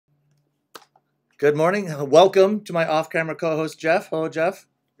Good morning. Welcome to my off-camera co-host, Jeff. Hello, Jeff.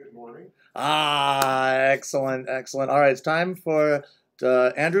 Good morning. Excellent, excellent. All right, it's time for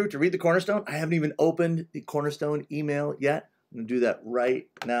Andrew to read the Cornerstone. I haven't even opened the Cornerstone email yet. I'm going to do that right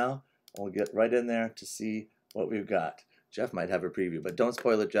now. I'll get right in there to see what we've got. Jeff might have a preview, but don't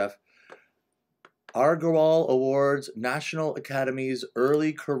spoil it, Jeff. Agarwal Awards National Academy's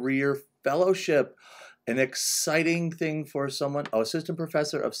Early Career Fellowship. An exciting thing for someone, Assistant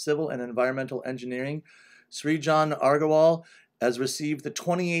Professor of Civil and Environmental Engineering, Srijan Agarwal, has received the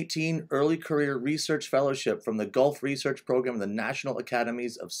 2018 Early Career Research Fellowship from the Gulf Research Program of the National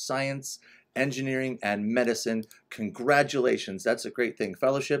Academies of Science, Engineering, and Medicine. Congratulations. That's a great thing.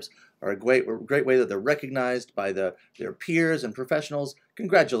 Fellowships are a great way that they're recognized by their peers and professionals.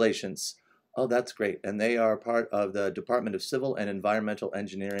 Congratulations. Oh, that's great. And they are part of the Department of Civil and Environmental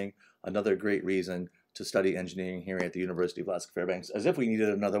Engineering. Another great reason to study engineering here at the University of Alaska Fairbanks. As if we needed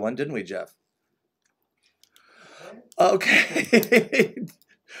another one, didn't we, Jeff? Okay.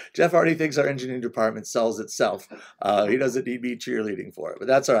 Jeff already thinks our engineering department sells itself. He doesn't need me cheerleading for it, but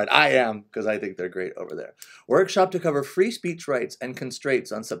that's all right. I am, because I think they're great over there. Workshop to cover free speech rights and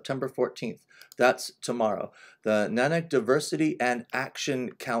constraints on September 14th. That's tomorrow. The Nanak Diversity and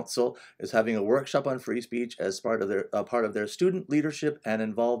Action Council is having a workshop on free speech as part of their Student Leadership and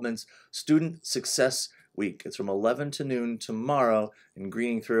Involvement's Student Success Week. It's from 11 to noon tomorrow in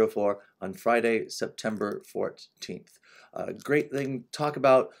Greening 304 on Friday, September 14th. Great thing, talk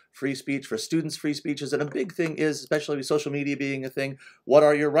about free speech for students. Free speech is, and a big thing is, especially with social media being a thing, what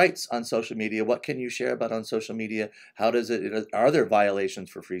are your rights on social media? What can you share about on social media? How does it, are there violations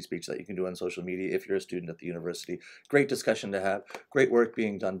for free speech that you can do on social media if you're a student at the university? Great discussion to have. Great work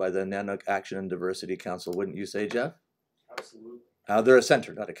being done by the Nanak Action and Diversity Council, wouldn't you say, Jeff? Absolutely. They're a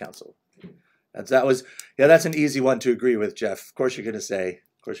center, not a council. That's an easy one to agree with, Jeff. Of course you're going to say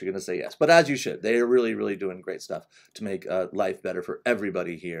yes, but as you should. They are really, really doing great stuff to make life better for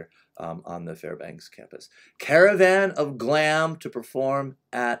everybody here on the Fairbanks campus. Caravan of Glam to perform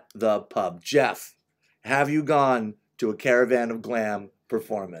at the pub. Jeff, have you gone to a Caravan of Glam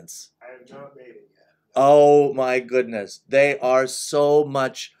performance? I have not made it yet. Oh my goodness. They are so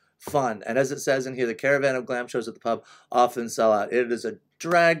much fun. And as it says in here, the Caravan of Glam shows at the pub often sell out. It is a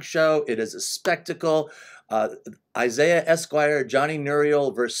drag show. It is a spectacle. Isaiah Esquire, Johnny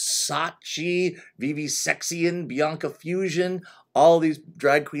Nuriel, Versace, Vivi Sexian, Bianca Fusion, all these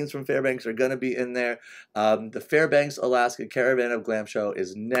drag queens from Fairbanks are going to be in there. The Fairbanks, Alaska Caravan of Glam show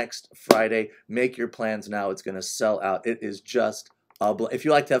is next Friday. Make your plans now. It's going to sell out. It is just if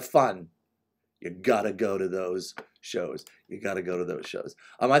you like to have fun, you got to go to those shows.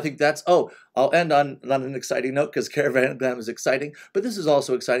 I think that's, I'll end on an exciting note because Caravan of Glam is exciting, but this is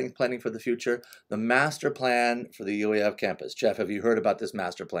also exciting, planning for the future. The master plan for the UAF campus. Jeff, have you heard about this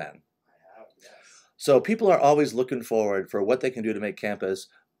master plan? I have, yes. So people are always looking forward for what they can do to make campus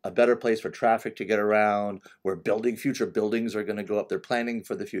a better place for traffic to get around, where future buildings are going to go up. They're planning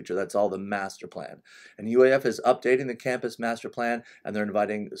for the future. That's all the master plan. And UAF is updating the campus master plan, and they're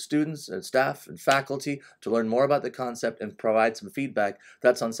inviting students and staff and faculty to learn more about the concept and provide some feedback.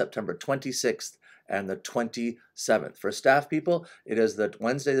 That's on September 26th and the 27th. For staff people, it is the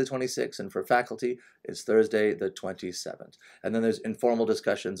Wednesday the 26th, and for faculty, it's Thursday the 27th. And then there's informal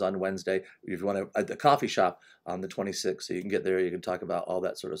discussions on Wednesday. If you want to, at the coffee shop on the 26th, so you can get there, you can talk about all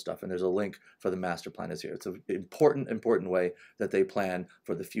that sort of stuff. And there's a link for the master plan is here. It's an important way that they plan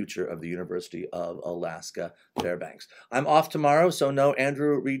for the future of the University of Alaska Fairbanks. I'm off tomorrow, so no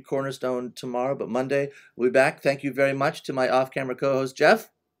Andrew Reed Cornerstone tomorrow, but Monday we'll be back. Thank you very much to my off-camera co-host,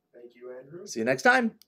 Jeff. Thank you, Andrew. See you next time.